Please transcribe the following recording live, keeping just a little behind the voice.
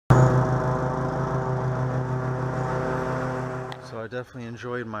So I definitely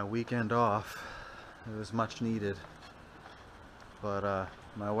enjoyed my weekend off. It was much needed. But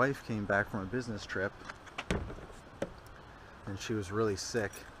my wife came back from a business trip and she was really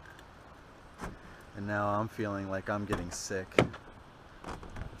sick. And now I'm feeling like I'm getting sick.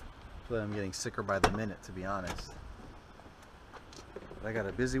 But I'm getting sicker by the minute, to be honest. But I got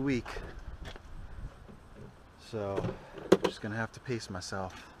a busy week. So I'm just gonna have to pace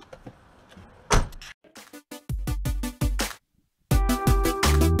myself.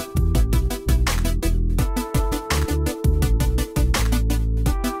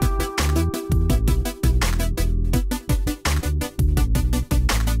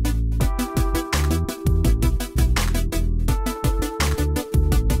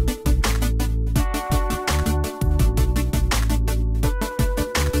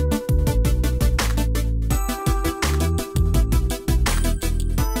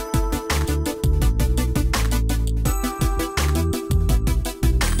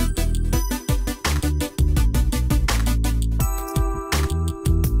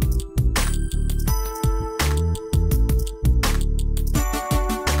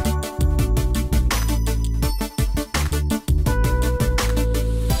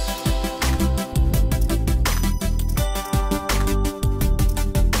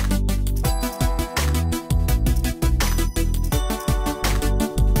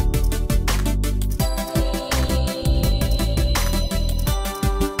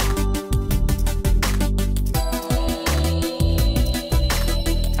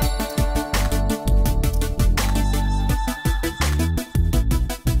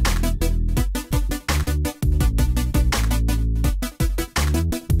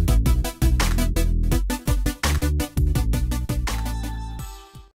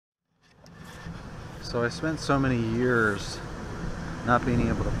 So I spent so many years not being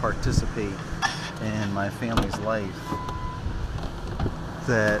able to participate in my family's life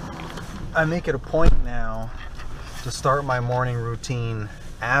that I make it a point now to start my morning routine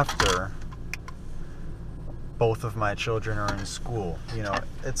after both of my children are in school. You know,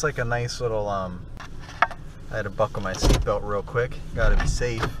 it's like a nice little, I had to buckle my seatbelt real quick, gotta be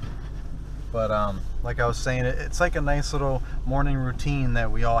safe. But like I was saying, it's like a nice little morning routine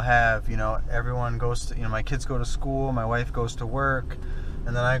that we all have. You know, everyone goes to, you know, my kids go to school, my wife goes to work,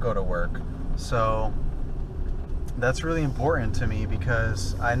 and then I go to work. So that's really important to me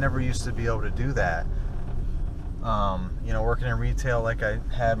because I never used to be able to do that. You know, working in retail like I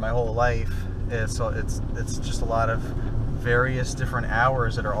had my whole life, it's just a lot of various different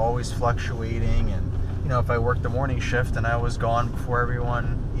hours that are always fluctuating. And you know, if I worked the morning shift and I was gone before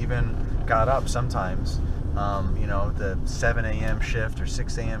everyone even got up sometimes, you know, the 7 a.m. shift or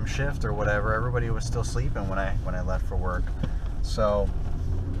 6 a.m. shift or whatever, everybody was still sleeping when I left for work. So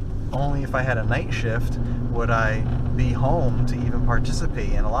only if I had a night shift would I be home to even participate.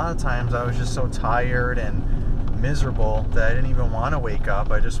 And a lot of times I was just so tired and miserable that I didn't even want to wake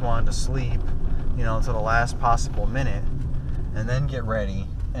up. I just wanted to sleep, you know, until the last possible minute and then get ready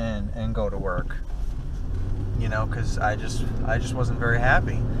and go to work, you know, because I just wasn't very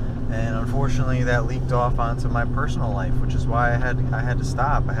happy. And unfortunately that leaked off onto my personal life, which is why I had to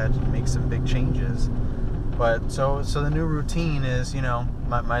stop. I had to make some big changes. But so the new routine is, you know,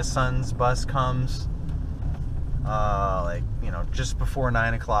 my son's bus comes like, you know, just before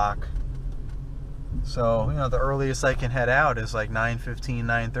 9 o'clock. So, you know, the earliest I can head out is like 9:15,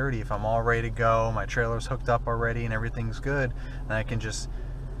 9:30. If I'm all ready to go, my trailer's hooked up already and everything's good, and I can just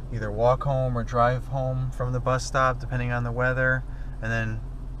either walk home or drive home from the bus stop depending on the weather, and then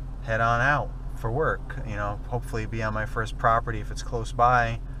head on out for work. You know, hopefully be on my first property if it's close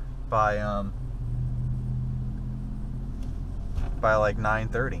by like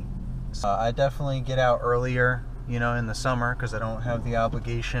 9:30. So I definitely get out earlier, you know, in the summer because I don't have the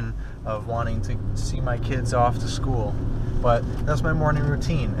obligation of wanting to see my kids off to school. But that's my morning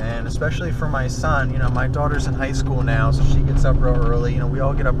routine, and especially for my son, you know, my daughter's in high school now, so she gets up real early. You know, we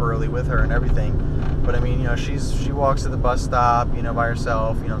all get up early with her and everything. But I mean, you know, she walks to the bus stop, you know, by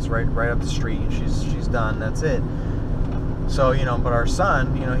herself. You know, it's right up the street, and she's done. That's it. So, you know, but our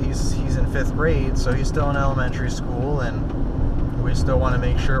son, you know, he's in 5th grade, so he's still in elementary school, and we still want to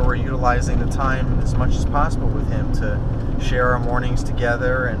make sure we're utilizing the time as much as possible with him to share our mornings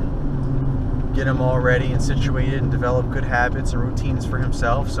together and get him all ready and situated and develop good habits and routines for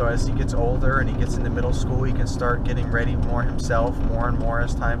himself, so as he gets older and he gets into middle school, he can start getting ready more himself, more and more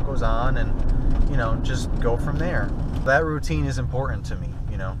as time goes on, and, you know, just go from there. That routine is important to me,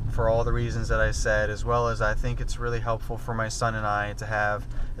 you know, for all the reasons that I said, as well as I think it's really helpful for my son and I to have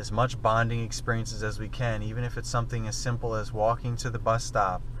as much bonding experiences as we can, even if it's something as simple as walking to the bus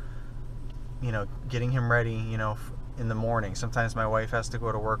stop, you know, getting him ready, you know, in the morning. Sometimes my wife has to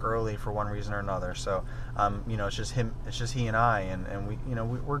go to work early for one reason or another. So, you know, it's just he and I, and we, you know,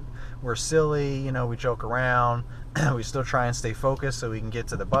 we're silly, you know, we joke around. We still try and stay focused so we can get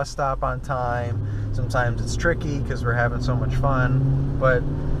to the bus stop on time. Sometimes it's tricky because we're having so much fun, but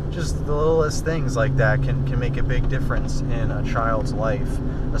just the littlest things like that can make a big difference in a child's life,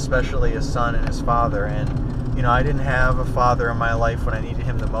 especially a son and his father. And, you know, I didn't have a father in my life when I needed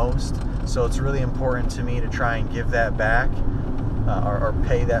him the most, so it's really important to me to try and give that back, or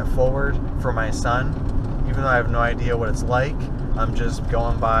pay that forward for my son. Even though I have no idea what it's like, I'm just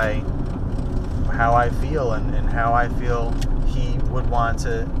going by how I feel and how I feel he would want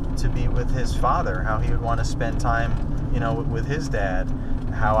to be with his father, how he would want to spend time, you know, with his dad,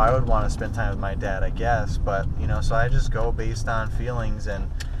 how I would want to spend time with my dad, I guess. But, you know, so I just go based on feelings and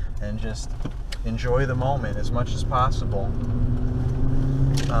just enjoy the moment as much as possible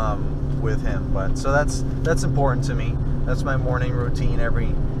with him. But so that's important to me. That's my morning routine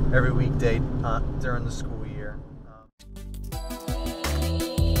every weekday during the school year.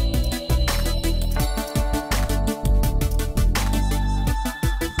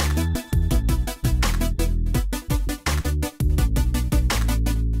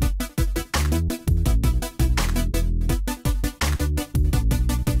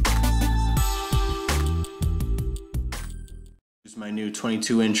 My new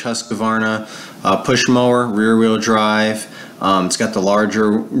 22-inch Husqvarna push mower, rear wheel drive. It's got the larger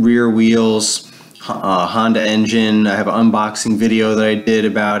rear wheels, Honda engine. I have an unboxing video that I did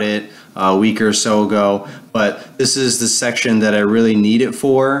about it a week or so ago, but this is the section that I really need it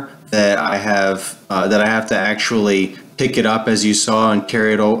for, that I have to actually pick it up, as you saw, and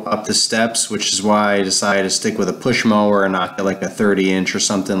carry it up the steps, which is why I decided to stick with a push mower and not get like a 30-inch or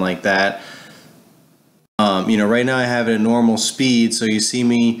something like that. You know, right now I have it at normal speed, so you see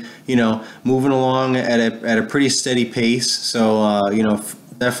me, you know, moving along at a pretty steady pace. So, you know,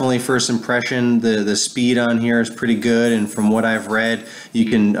 definitely first impression, the speed on here is pretty good, and from what I've read, you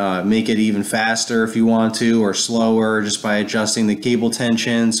can make it even faster if you want to, or slower, just by adjusting the cable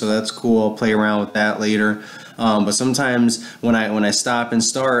tension. So that's cool. I'll play around with that later. But sometimes when I stop and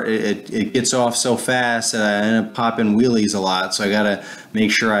start, it gets off so fast that I end up popping wheelies a lot. So I gotta make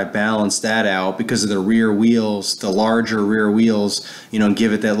sure I balance that out because of the rear wheels, the larger rear wheels, you know,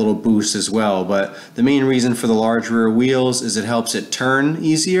 give it that little boost as well. But the main reason for the large rear wheels is it helps it turn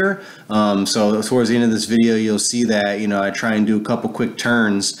easier. So towards the end of this video, you'll see that, you know, I try and do a couple quick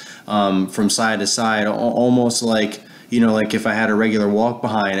turns from side to side, almost like, you know, like if I had a regular walk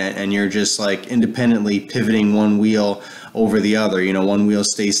behind it and you're just like independently pivoting one wheel over the other, you know, one wheel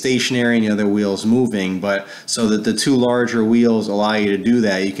stays stationary and the other wheel's moving. But so that the two larger wheels allow you to do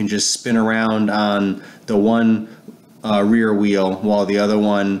that, you can just spin around on the one rear wheel while the other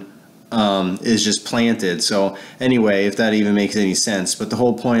one is just planted. So anyway, if that even makes any sense, but the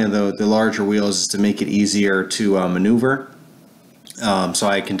whole point of the larger wheels is to make it easier to maneuver. So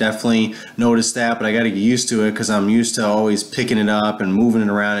I can definitely notice that, but I got to get used to it because I'm used to always picking it up and moving it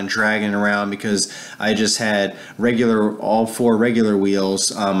around and dragging it around, because I just had all four regular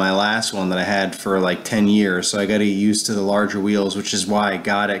wheels on my last one that I had for like 10 years. So I got to get used to the larger wheels, which is why I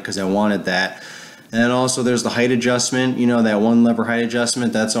got it, because I wanted that. And then also there's the height adjustment, you know, that one lever height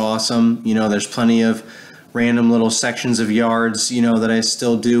adjustment. That's awesome. You know, there's plenty of random little sections of yards, you know, that I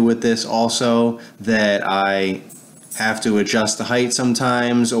still do with this also, that I have to adjust the height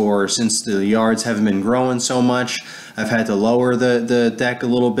sometimes, or since the yards haven't been growing so much, I've had to lower the deck a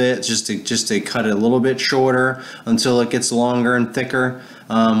little bit just to cut it a little bit shorter until it gets longer and thicker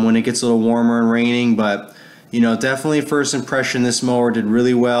when it gets a little warmer and raining. But, you know, definitely first impression, this mower did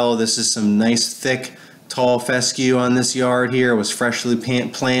really well. This is some nice thick tall fescue on this yard here. It was freshly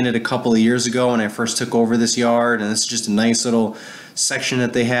planted a couple of years ago when I first took over this yard, and it's just a nice little section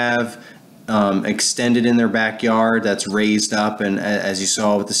that they have extended in their backyard that's raised up, and as you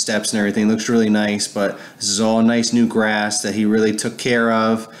saw with the steps and everything, looks really nice. But this is all nice new grass that he really took care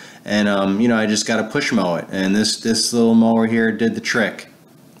of, and you know, I just got to push mow it, and this little mower here did the trick.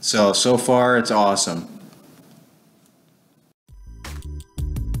 So far it's awesome.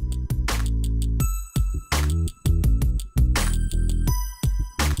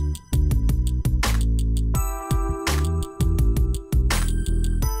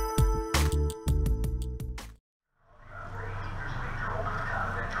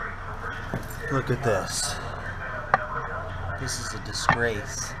 Look at this. This is a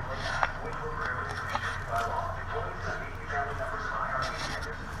disgrace.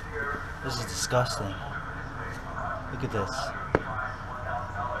 This is disgusting. Look at this.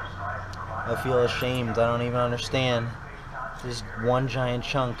 I feel ashamed. I don't even understand. This one giant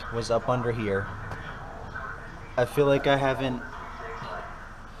chunk was up under here. I feel like I haven't.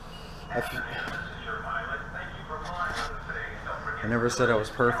 I never said I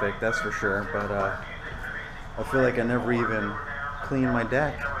was perfect, that's for sure, but I feel like I never even cleaned my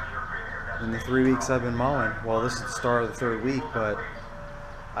deck in the 3 weeks I've been mowing. Well, this is the start of the third week, but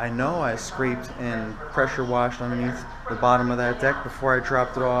I know I scraped and pressure washed underneath the bottom of that deck before I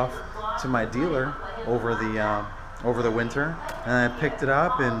dropped it off to my dealer over the winter, and I picked it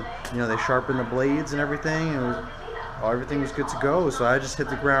up, and you know, they sharpened the blades and everything, and everything was good to go. So I just hit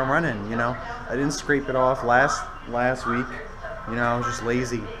the ground running. You know, I didn't scrape it off last week. You know, I was just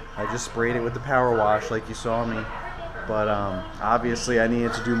lazy. I just sprayed it with the power wash like you saw me. But obviously I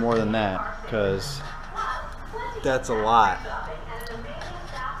needed to do more than that, because that's a lot.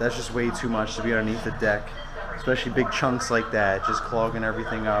 That's just way too much to be underneath the deck, especially big chunks like that, just clogging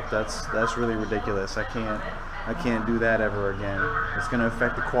everything up. That's really ridiculous. I can't do that ever again. It's going to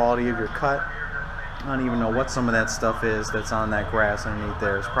affect the quality of your cut. I don't even know what some of that stuff is that's on that grass underneath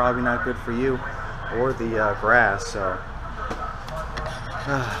there. It's probably not good for you or the grass. So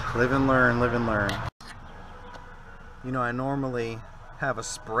live and learn, live and learn. You know, I normally have a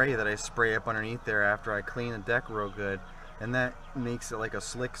spray that I spray up underneath there after I clean the deck real good, and that makes it like a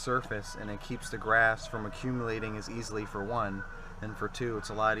slick surface, and it keeps the grass from accumulating as easily, for one, and for two, it's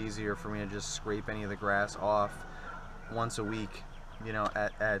a lot easier for me to just scrape any of the grass off once a week, you know,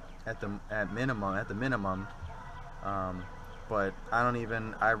 at the minimum. But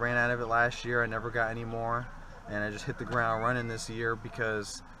I ran out of it last year. I never got any more, and I just hit the ground running this year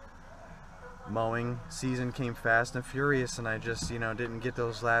because mowing season came fast and furious, and I just, you know, didn't get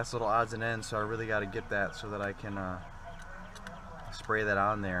those last little odds and ends. So I really got to get that so that I can spray that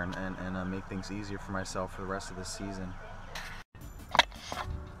on there and make things easier for myself for the rest of the season.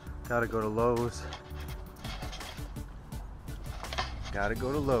 Gotta go to Lowe's. Gotta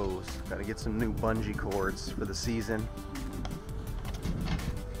go to Lowe's. Gotta get some new bungee cords for the season.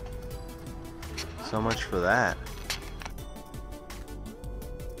 So much for that.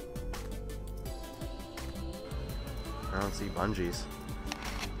 I don't see bungees.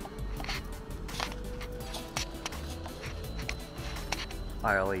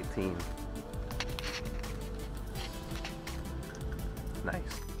 Aisle 18. Nice.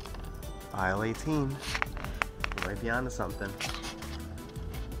 Aisle 18. You might be onto something.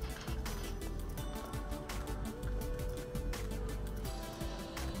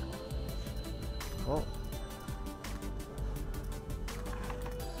 Oh.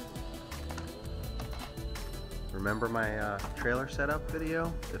 Remember my trailer setup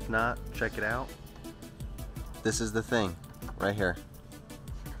video? If not, check it out. This is the thing right here.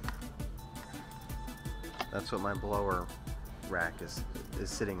 That's what my blower rack is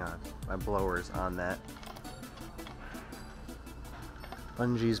sitting on. My blower is on that.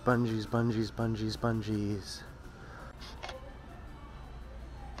 Bungees, bungees, bungees, bungees, bungees.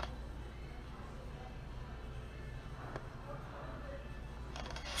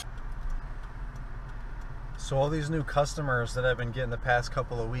 So all these new customers that I've been getting the past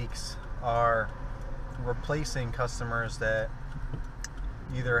couple of weeks are replacing customers that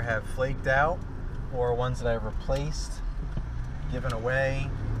either have flaked out or ones that I've replaced, given away,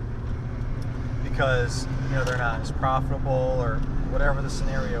 because, you know, they're not as profitable or whatever the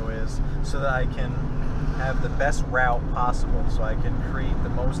scenario is, so that I can have the best route possible, so I can create the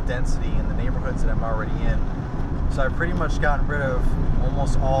most density in the neighborhoods that I'm already in. So I've pretty much gotten rid of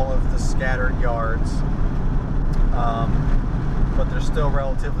almost all of the scattered yards, but they're still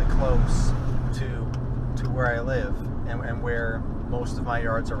relatively close to where I live and where most of my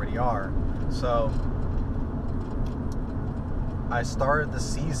yards already are. So I started the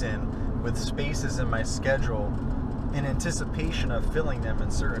season with spaces in my schedule in anticipation of filling them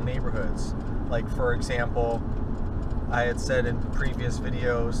in certain neighborhoods. Like, for example, I had said in previous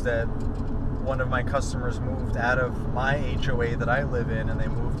videos that one of my customers moved out of my HOA that I live in, and they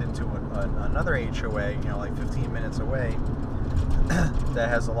moved into another HOA, you know, like 15 minutes away, that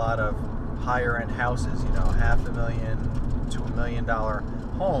has a lot of higher end houses, you know, $500,000 to $1 million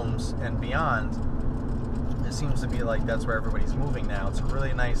homes and beyond. It seems to be like that's where everybody's moving now. It's a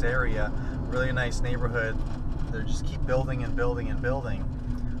really nice area, really nice neighborhood. They just keep building and building and building.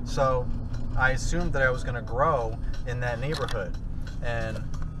 So I assumed that I was going to grow in that neighborhood, and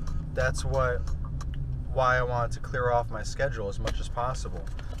that's why I wanted to clear off my schedule as much as possible,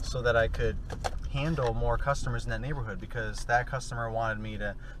 so that I could handle more customers in that neighborhood, because that customer wanted me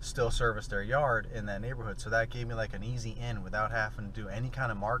to still service their yard in that neighborhood. So that gave me like an easy in without having to do any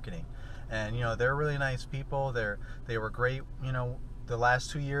kind of marketing. And you know, they're really nice people. They were great, you know, the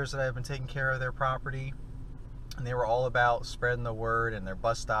last 2 years that I've been taking care of their property, and they were all about spreading the word, and their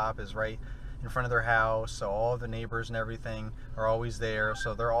bus stop is right in front of their house, so all the neighbors and everything are always there,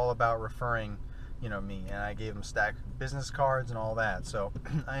 so they're all about referring, you know, me, and I gave them stack business cards and all that. So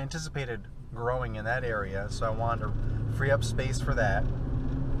I anticipated growing in that area, so I wanted to free up space for that,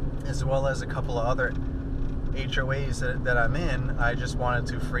 as well as a couple of other HOAs that I'm in. I just wanted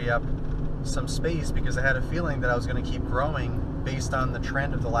to free up some space because I had a feeling that I was going to keep growing based on the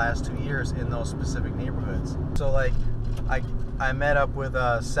trend of the last 2 years in those specific neighborhoods. So like I met up with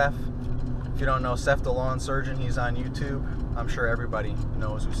Seth. If you don't know Seth the lawn surgeon, he's on YouTube. I'm sure everybody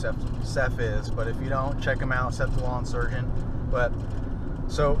knows who Seth is, but if you don't, check him out, Seth the lawn surgeon. But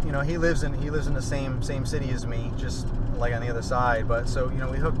so, you know, he lives in the same city as me, just like on the other side. But so, you know,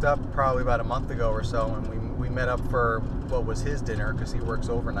 we hooked up probably about a month ago or so, and we met up for what was his dinner, because he works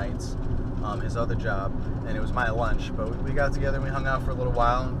overnights, his other job, and it was my lunch. But we got together and we hung out for a little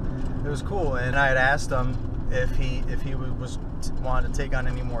while, and it was cool. And I had asked him if he wanted to take on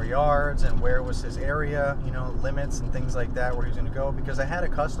any more yards, and where was his area, you know, limits and things like that, where he was going to go, because I had a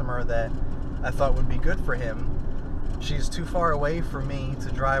customer that I thought would be good for him. She's too far away for me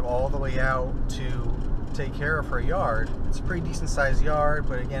to drive all the way out to take care of her yard. It's a pretty decent sized yard,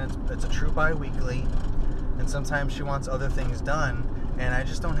 but again, it's a true bi-weekly, and sometimes she wants other things done, and I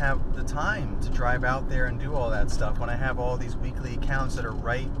just don't have the time to drive out there and do all that stuff when I have all these weekly accounts that are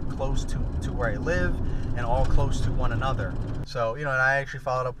right close to where I live and all close to one another. So, you know, and I actually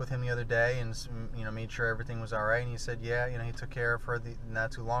followed up with him the other day and, you know, made sure everything was all right, and he said, yeah, you know, he took care of her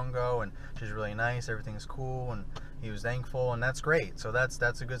not too long ago, and she's really nice, everything's cool, and he was thankful, and that's great. So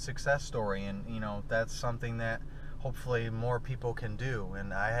that's a good success story, and, you know, that's something that hopefully more people can do.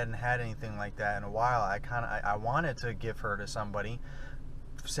 And I hadn't had anything like that in a while. I wanted to give her to somebody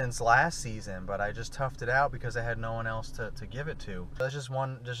since last season, but I just toughed it out because I had no one else to give it to. That's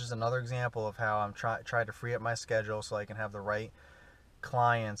just another example of how I'm trying to free up my schedule so I can have the right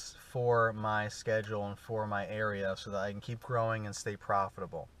clients for my schedule and for my area, so that I can keep growing and stay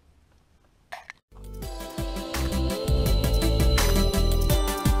profitable.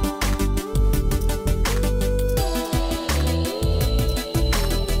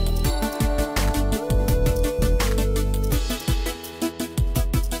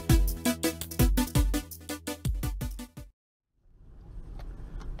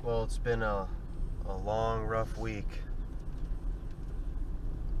 Well, it's been a long, rough week.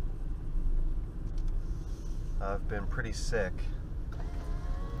 I've been pretty sick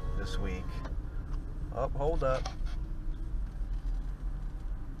this week. Oh, hold up.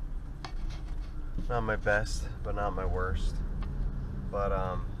 Not my best, but not my worst. But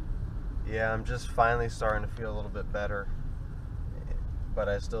yeah, I'm just finally starting to feel a little bit better. But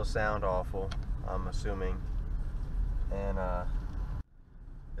I still sound awful, I'm assuming. And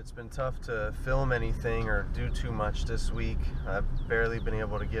it's been tough to film anything or do too much this week. I've barely been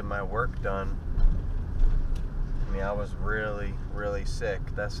able to get my work done. I mean, I was really, really sick.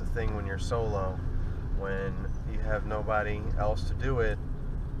 That's the thing when you're solo. When you have nobody else to do it,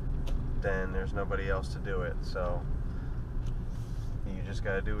 then there's nobody else to do it. So you just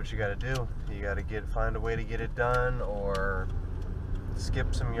gotta do what you gotta do. You gotta find a way to get it done, or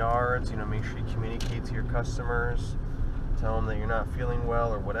skip some yards. You know, make sure you communicate to your customers. Tell them that you're not feeling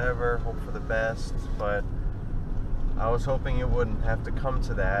well or whatever, hope for the best. But I was hoping it wouldn't have to come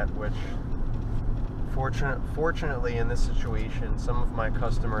to that, which fortunately in this situation, some of my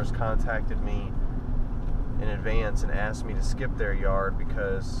customers contacted me in advance and asked me to skip their yard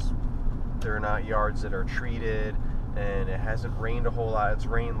because they're not yards that are treated, and it hasn't rained a whole lot. It's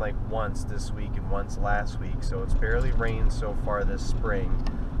rained like once this week and once last week, so it's barely rained so far this spring.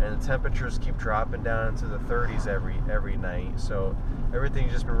 And the temperatures keep dropping down into the 30s every night. So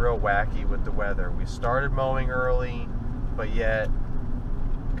everything's just been real wacky with the weather. We started mowing early, but yet,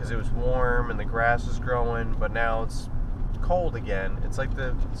 because it was warm and the grass was growing, but now it's cold again. It's like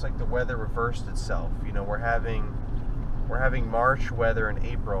the weather reversed itself. You know, we're having March weather in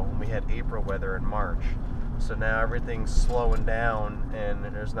April, and we had April weather in March. So now everything's slowing down, and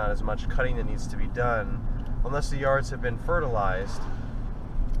there's not as much cutting that needs to be done, unless the yards have been fertilized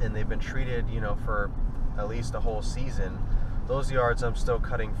and they've been treated, you know, for at least a whole season. Those yards I'm still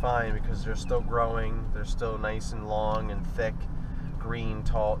cutting fine because they're still growing. They're still nice and long and thick, green,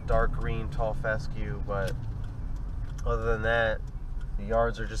 tall, dark green, tall fescue. But other than that, the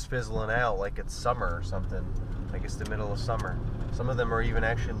yards are just fizzling out like it's summer or something. Like it's the middle of summer. Some of them are even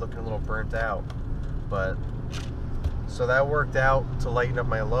actually looking a little burnt out. But so that worked out to lighten up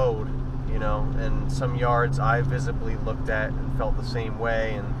my load, you know, and some yards I visibly looked at and felt the same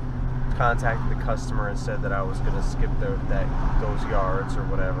way, and contacted the customer and said that I was going to skip those yards or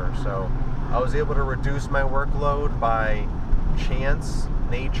whatever. So I was able to reduce my workload by chance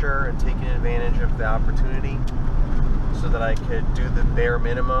nature and taking advantage of the opportunity so that I could do the bare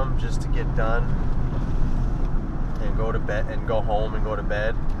minimum just to get done and go to bed and go home and go to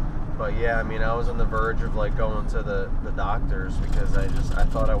bed. But yeah, I mean, I was on the verge of like going to the doctors because I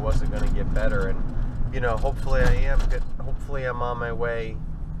thought I wasn't going to get better, and you know, hopefully I am good. Hopefully I'm on my way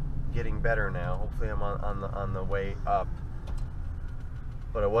getting better now. Hopefully I'm on the way up.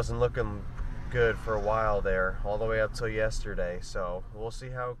 But it wasn't looking good for a while there, all the way up till yesterday. So we'll see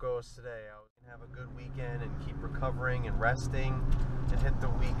how it goes today. I can have a good weekend and keep recovering and resting and hit the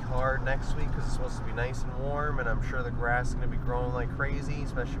week hard next week because it's supposed to be nice and warm, and I'm sure the grass is going to be growing like crazy,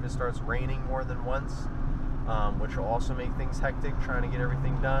 especially if it starts raining more than once, which will also make things hectic trying to get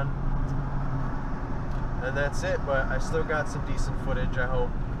everything done. And that's it, but I still got some decent footage. I hope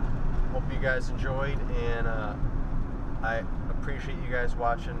you guys enjoyed, and I appreciate you guys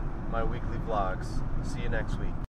watching my weekly vlogs. See you next week.